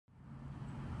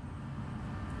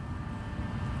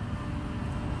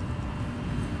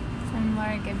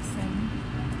Gibson,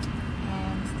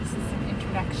 and this is an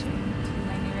introduction to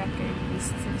my new record,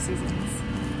 Beasts of Seasons.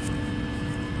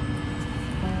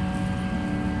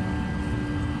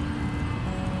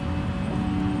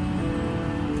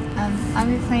 I'll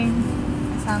be playing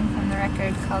a song from the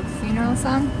record called Funeral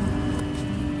Song.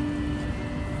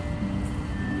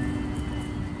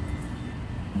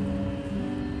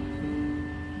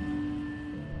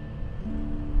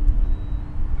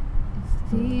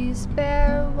 These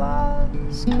bare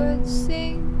walls could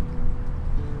sing,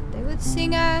 they would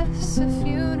sing us a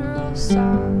funeral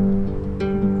song.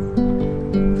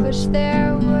 They'd push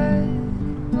their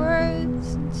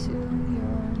words into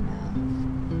your mouth.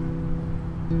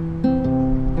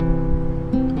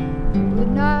 You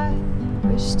would not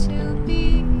wish to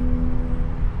be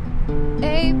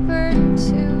a burden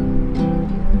to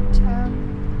your tongue.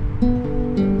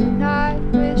 You would not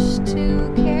wish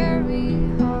to carry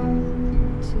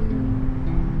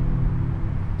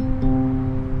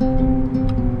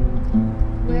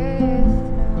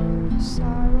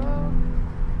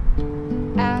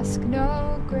ask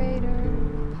no greater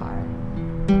part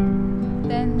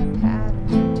than the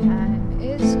pattern time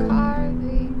is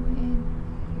carving in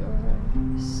your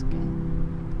skin.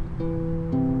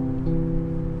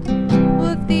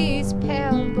 Well, if these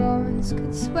pale bones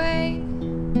could sway,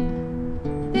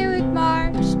 they would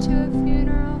march to a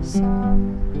funeral song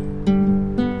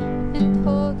and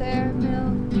pull their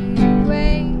milky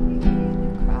way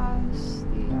across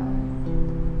the yard.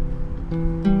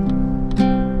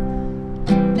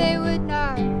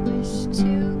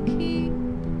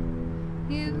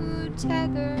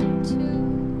 Tethered to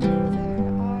their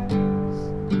arms,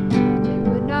 they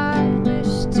would not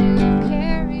wish to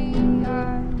carry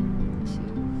on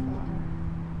too far.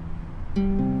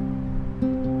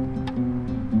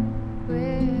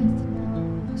 With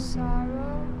no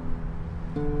sorrow,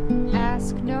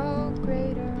 ask no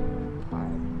greater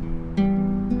part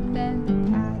than the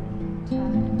pattern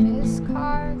time is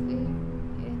carving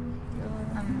in your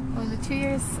well, the 2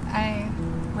 years I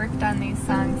worked on these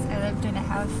songs, I lived in a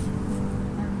house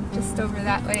just over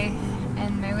that way,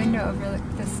 and my window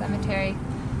overlooked this cemetery.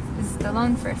 This is the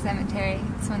Lone Fir Cemetery.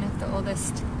 It's one of the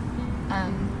oldest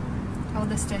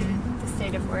in the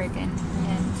state of Oregon,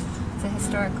 and it's a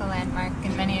historical landmark,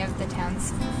 and many of the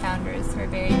town's founders were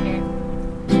buried here.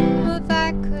 Well, if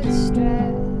I could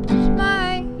stretch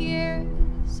my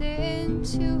years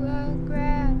into a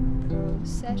grand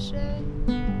procession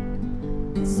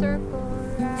and circle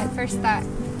around. At first thought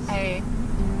I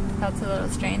felt a little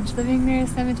strange living near a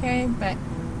cemetery, but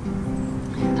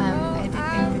I did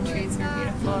think the trees were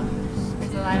beautiful.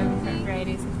 There's a lot of different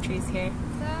varieties of trees here,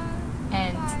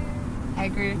 and I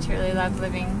grew to really love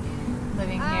living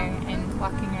here and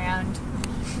walking around.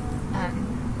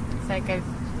 It's like I've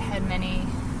had many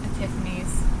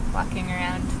epiphanies walking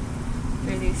around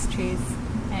through these trees,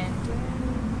 and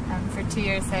for 2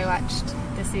 years I watched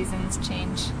the seasons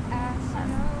change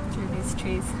through these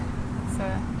trees. So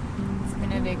it's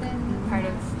been a big part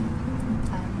of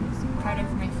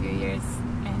my few years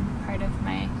and part of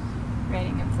my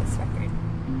writing of this record.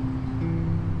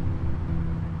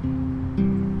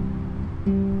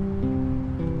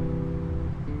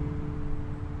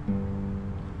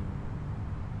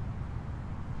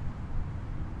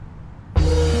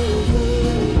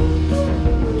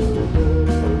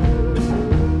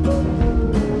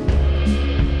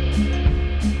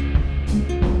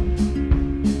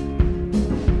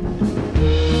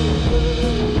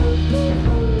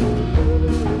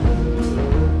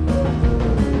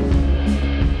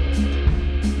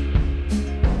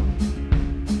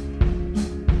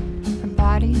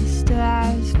 Still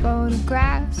as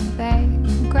photographs of a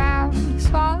ground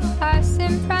swallow us,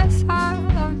 impress our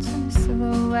lonesome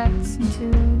silhouettes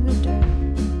into the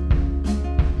dirt.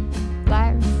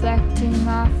 Light reflecting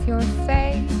off your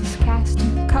face,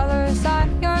 casting colors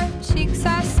on your cheeks.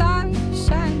 I saw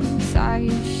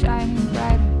you shining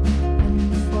brighter than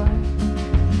before.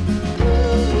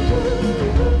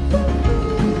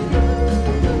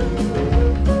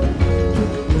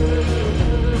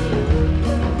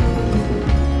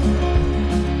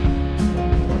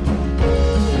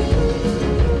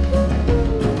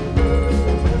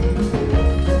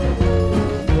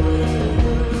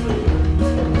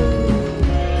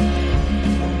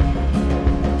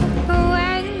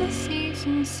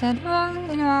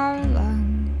 Settle in our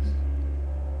lungs,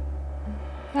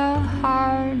 the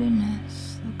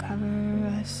hardness will cover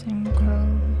us in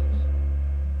groves.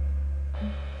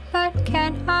 But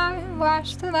can I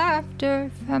wash the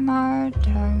laughter from our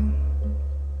tongues?